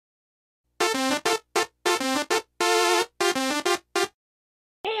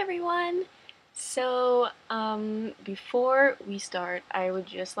Before we start, I would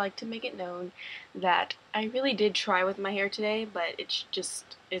just like to make it known that I really did try with my hair today, but it's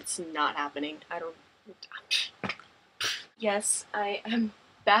not happening. I don't. Yes, I am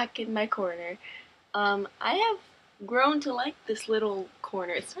back in my corner. I have grown to like this little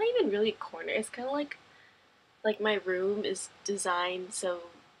corner. It's not even really a corner. It's kind of like my room is designed so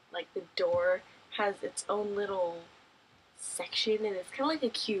like the door has its own little section, and it's kind of like a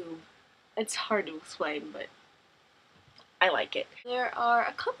cube. It's hard to explain, but I like it. There are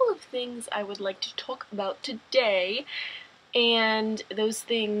a couple of things I would like to talk about today, and those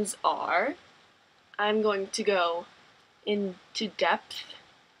things are, I'm going to go into depth.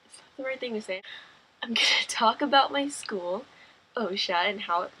 Is that the right thing to say? I'm going to talk about my school, OCSA, and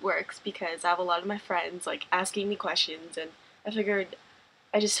how it works, because I have a lot of my friends like asking me questions, and I figured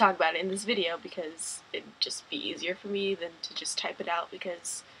I just talk about it in this video because it'd just be easier for me than to just type it out,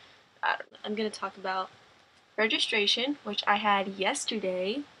 because I don't know. I'm going to talk about registration, which I had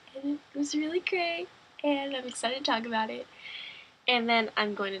yesterday, and it was really great, and I'm excited to talk about it. And then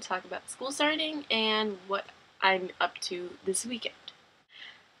I'm going to talk about school starting and what I'm up to this weekend.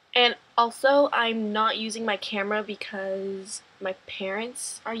 And also, I'm not using my camera because my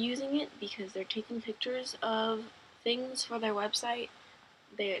parents are using it because they're taking pictures of things for their website.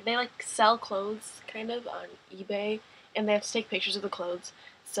 They like sell clothes kind of on eBay, and they have to take pictures of the clothes,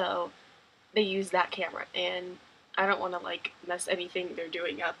 so they use that camera, and I don't want to like mess anything they're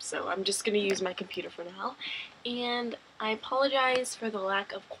doing up, so I'm just going to use my computer for now. And I apologize for the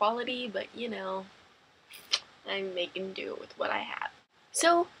lack of quality, but you know, I'm making do with what I have.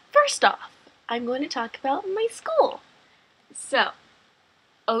 So first off, I'm going to talk about my school. So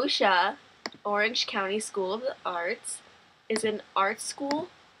OCSA, Orange County School of the Arts, is an art school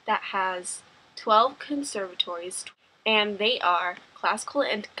that has 12 conservatories, and they are classical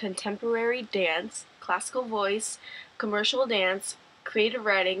and contemporary dance, classical voice, commercial dance, creative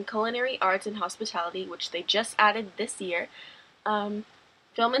writing, culinary arts, and hospitality, which they just added this year, film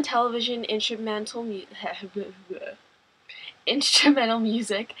and television, instrumental music,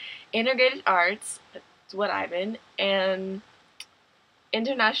 integrated arts, that's what I'm in, and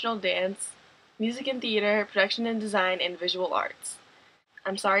international dance, music and theater, production and design, and visual arts.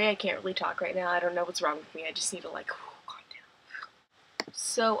 I'm sorry I can't really talk right now. I don't know what's wrong with me. I just need to like calm down.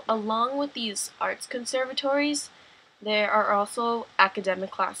 So along with these arts conservatories, there are also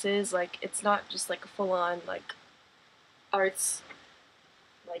academic classes. Like, it's not just like a full-on like arts,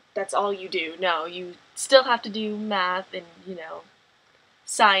 like that's all you do. No, you still have to do math and, you know,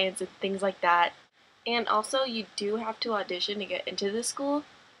 science and things like that. And also you do have to audition to get into the school.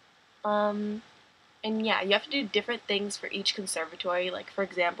 And yeah, you have to do different things for each conservatory. Like, for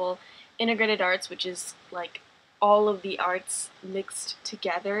example, integrated arts, which is like all of the arts mixed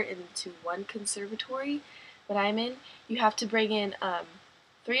together into one conservatory that I'm in. You have to bring in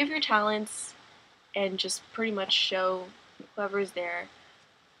 3 of your talents and just pretty much show whoever's there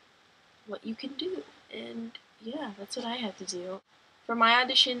what you can do. And yeah, that's what I had to do. For my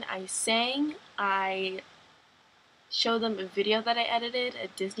audition, I sang, I showed them a video that I edited, a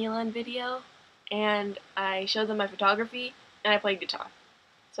Disneyland video, and I showed them my photography, and I played guitar.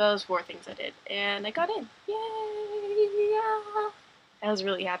 So those 4 things I did, and I got in. Yay! Yeah. I was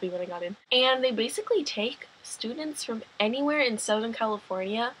really happy when I got in. And they basically take students from anywhere in Southern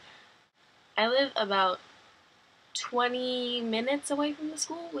California. I live about 20 minutes away from the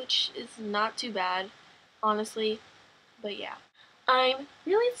school, which is not too bad, honestly, but yeah. I'm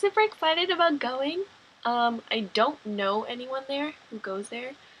really super excited about going. I don't know anyone there who goes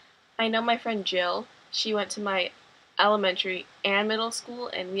there. I know my friend Jill. She went to my elementary and middle school,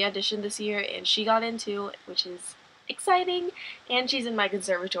 and we auditioned this year, and she got in too, which is exciting, and she's in my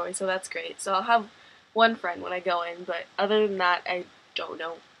conservatory, so that's great. So I'll have one friend when I go in, but other than that, I don't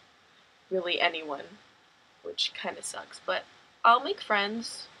know really anyone, which kind of sucks, but I'll make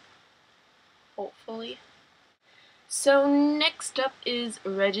friends, hopefully. So next up is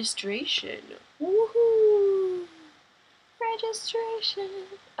registration. Woohoo! Registration!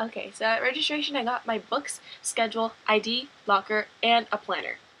 Okay, so at registration I got my books, schedule, ID, locker, and a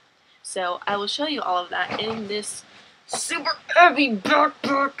planner. So I will show you all of that in this super heavy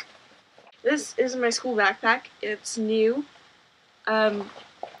backpack. This is my school backpack. It's new.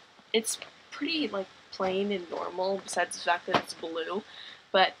 It's pretty like plain and normal besides the fact that it's blue,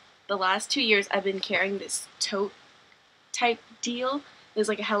 but the last 2 years I've been carrying this tote type deal. It's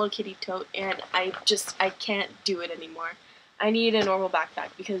like a Hello Kitty tote, and I can't do it anymore. I need a normal backpack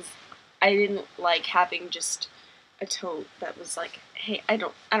because I didn't like having just a tote that was like, hey, I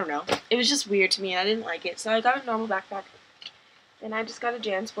don't know. It was just weird to me, and I didn't like it, so I got a normal backpack. And I just got a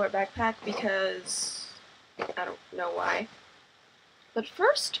JanSport backpack because I don't know why. But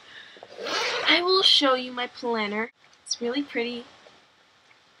first, I will show you my planner. It's really pretty.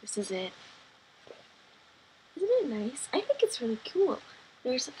 This is it. Isn't it nice? I think it's really cool.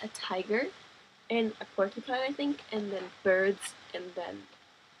 There's a tiger and a porcupine, I think, and then birds, and then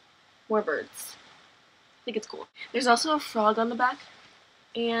more birds. I think it's cool. There's also a frog on the back,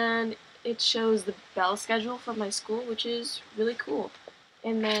 and it shows the bell schedule for my school, which is really cool.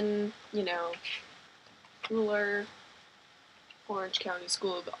 And then, you know, ruler, Orange County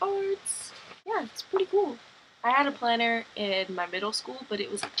School of Arts. Yeah, it's pretty cool. I had a planner in my middle school, but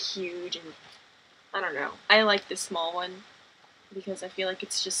it was like huge, and I don't know. I like this small one because I feel like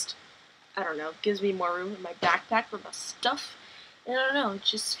it's just, I don't know, gives me more room in my backpack for my stuff. And I don't know, it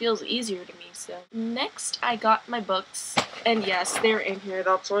just feels easier to me. So next I got my books, and yes, they're in here.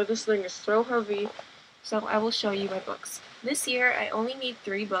 That's why this thing is so heavy. So I will show you my books. This year I only need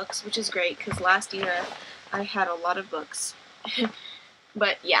 3 books, which is great because last year I had a lot of books.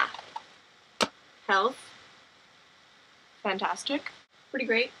 But yeah, health, fantastic, pretty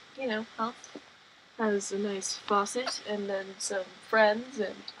great. You know, health has a nice faucet, and then some friends,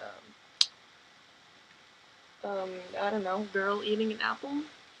 and I don't know, girl eating an apple.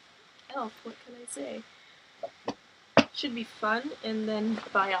 Health, what can I say? Should be fun. And then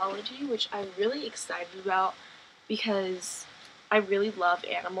biology, which I'm really excited about because I really love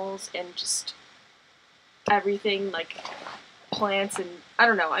animals and just everything, like plants, and I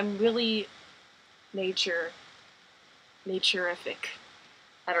don't know, I'm really naturific.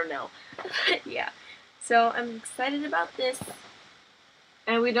 I don't know. Yeah. So I'm excited about this.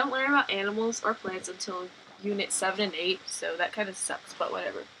 And we don't learn about animals or plants until Unit 7 and 8, so that kind of sucks, but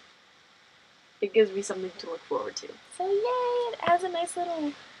whatever. It gives me something to look forward to. So yay! It has a nice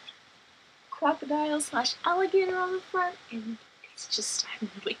little crocodile slash alligator on the front, and it's just, I'm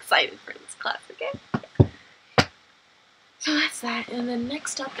really excited for this class, okay? So that's that, and then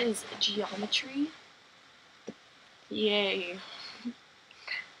next up is geometry. Yay.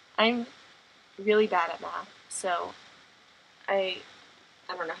 I'm really bad at math, so I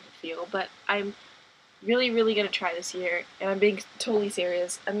don't know how to feel, but I'm really gonna try this year, and I'm being totally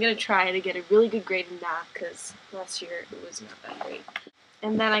serious. I'm gonna try to get a really good grade in math because last year it was not that great.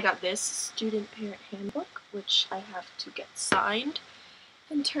 And then I got this student parent handbook, which I have to get signed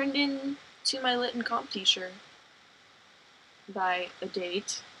and turned in to my Lit and Comp teacher by a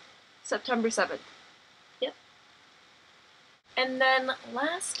date, September 7th. Yep. And then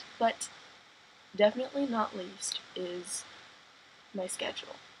last but definitely not least is my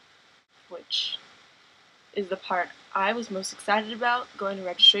schedule, which is the part I was most excited about going to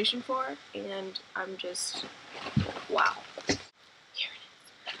registration for, and I'm just, wow. Here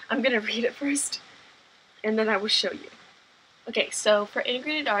it is. I'm gonna read it first, and then I will show you. Okay, so for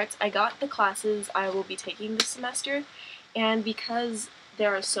integrated arts, I got the classes I will be taking this semester, and because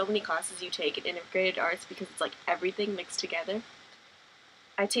there are so many classes you take in integrated arts, because it's like everything mixed together,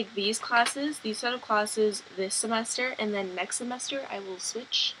 I take these set of classes this semester, and then next semester I will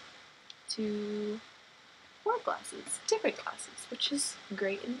switch to more classes, different classes, which is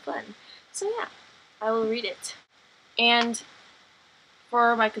great and fun. So yeah, I will read it. And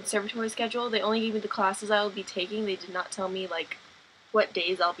for my conservatory schedule, they only gave me the classes I will be taking. They did not tell me like what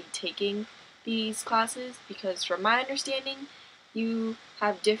days I'll be taking these classes, because from my understanding, you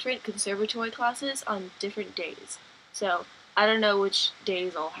have different conservatory classes on different days. So I don't know which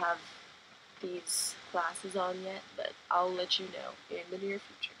days I'll have these classes on yet, but I'll let you know in the near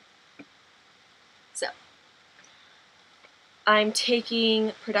future. So I'm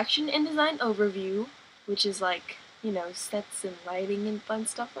taking Production and Design Overview, which is like, you know, sets and lighting and fun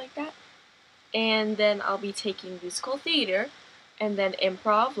stuff like that. And then I'll be taking Musical Theater, and then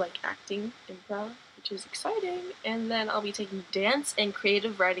Improv, like acting improv, which is exciting. And then I'll be taking Dance and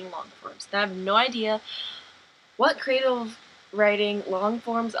Creative Writing Long Forms. Now, I have no idea what creative writing long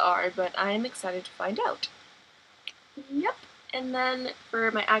forms are, but I am excited to find out. Yep. And then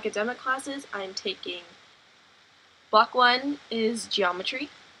for my academic classes, I'm taking Block 1 is Geometry,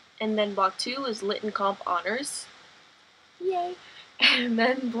 and then Block 2 is Lit and Comp Honors. Yay! And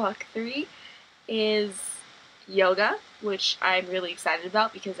then Block 3 is Yoga, which I'm really excited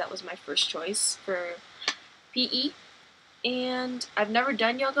about because that was my first choice for PE. And I've never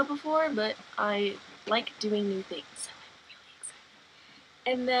done yoga before, but I like doing new things, so I'm really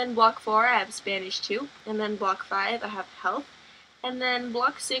excited. And then Block 4 I have Spanish 2, and then Block 5 I have Health, and then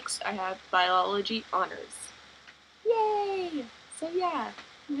Block 6 I have Biology Honors. Yay! So yeah,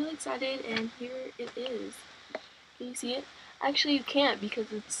 I'm really excited, and here it is. Can you see it? Actually, you can't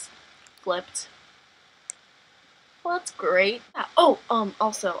because it's flipped. Well, that's great. Oh,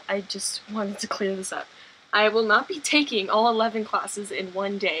 also, I just wanted to clear this up. I will not be taking all 11 classes in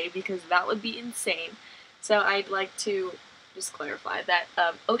one day because that would be insane. So I'd like to just clarify that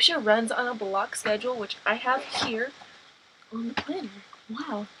OSHA runs on a block schedule, which I have here on the planner.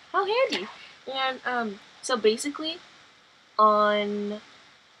 Wow, how handy. And so basically, on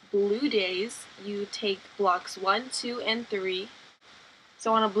blue days, you take blocks 1, 2, and 3.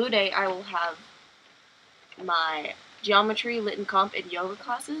 So on a blue day, I will have my geometry, lit and comp, and yoga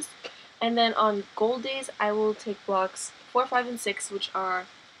classes. And then on gold days, I will take blocks 4, 5, and 6, which are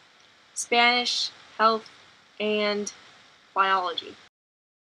Spanish, health, and biology.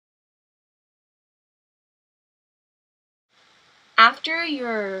 After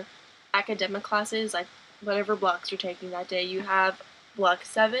your academic classes, like whatever blocks you're taking that day, you have block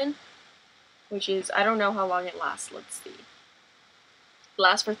 7, which is, I don't know how long it lasts. Let's see. It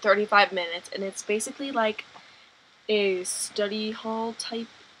lasts for 35 minutes, and it's basically like a study hall type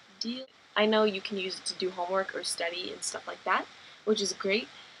deal. I know you can use it to do homework or study and stuff like that, which is great.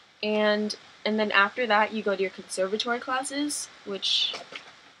 And then after that, you go to your conservatory classes, which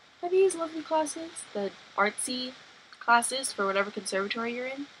are these lovely classes, the artsy classes for whatever conservatory you're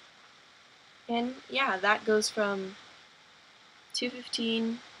in. And yeah, that goes from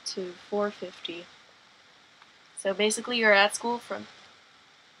 2:15 to 4:50. So basically, you're at school from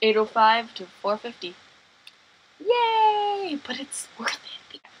 8:05 to 4:50. Yay! But it's worth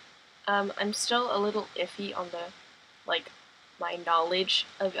it. I'm still a little iffy on the, like, my knowledge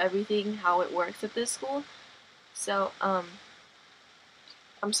of everything, how it works at this school. So,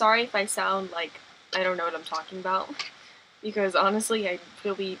 I'm sorry if I sound like I don't know what I'm talking about, because honestly,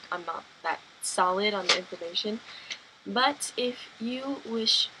 I'm not that solid on the information. But if you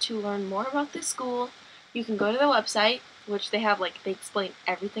wish to learn more about this school, you can go to the website, which they have, like, they explain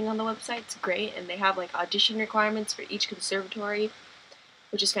everything on the website. It's great, and they have, like, audition requirements for each conservatory,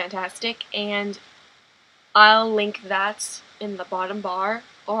 which is fantastic. And I'll link that in the bottom bar,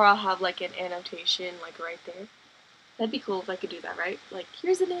 or I'll have, like, an annotation, like, right there. That'd be cool if I could do that, right? Like,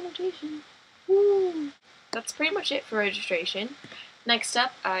 here's an annotation. Woo! That's pretty much it for registration. Next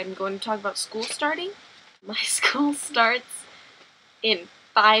up, I'm going to talk about school starting. My school starts in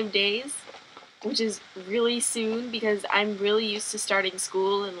 5 days, which is really soon because I'm really used to starting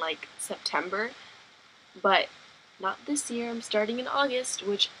school in, like, September. But not this year. I'm starting in August,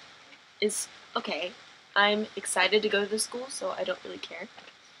 which is okay. I'm excited to go to the school, so I don't really care.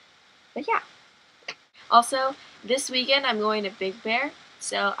 But yeah. Also, this weekend I'm going to Big Bear,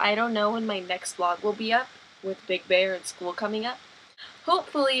 so I don't know when my next vlog will be up with Big Bear and school coming up.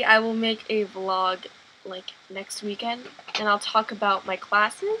 Hopefully I will make a vlog like next weekend, and I'll talk about my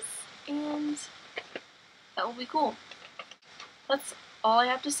classes, and that will be cool. That's all I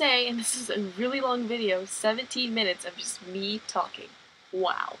have to say, and this is a really long video, 17 minutes of just me talking.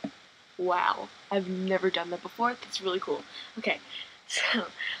 Wow. Wow. I've never done that before. That's really cool. Okay, so,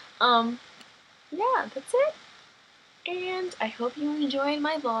 yeah, that's it. And I hope you enjoyed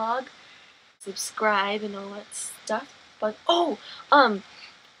my vlog. Subscribe and all that stuff. But, oh,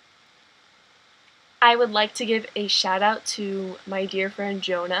 I would like to give a shout out to my dear friend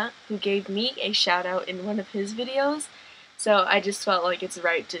Jonah, who gave me a shout out in one of his videos. So I just felt like it's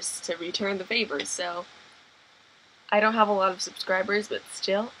right just to return the favor. So I don't have a lot of subscribers, but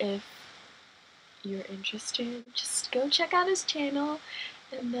still, if you're interested, just go check out his channel,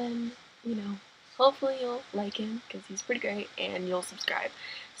 and then, you know, hopefully you'll like him, because he's pretty great, and you'll subscribe.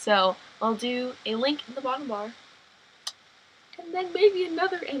 So I'll do a link in the bottom bar, and then maybe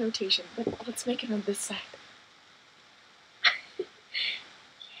another annotation, but let's make it on this side. Yeah,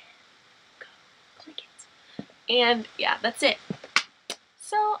 go click it. And yeah, that's it.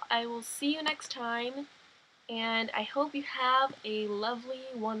 So I will see you next time, and I hope you have a lovely,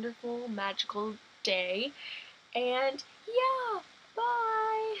 wonderful, magical day. And yeah, bye!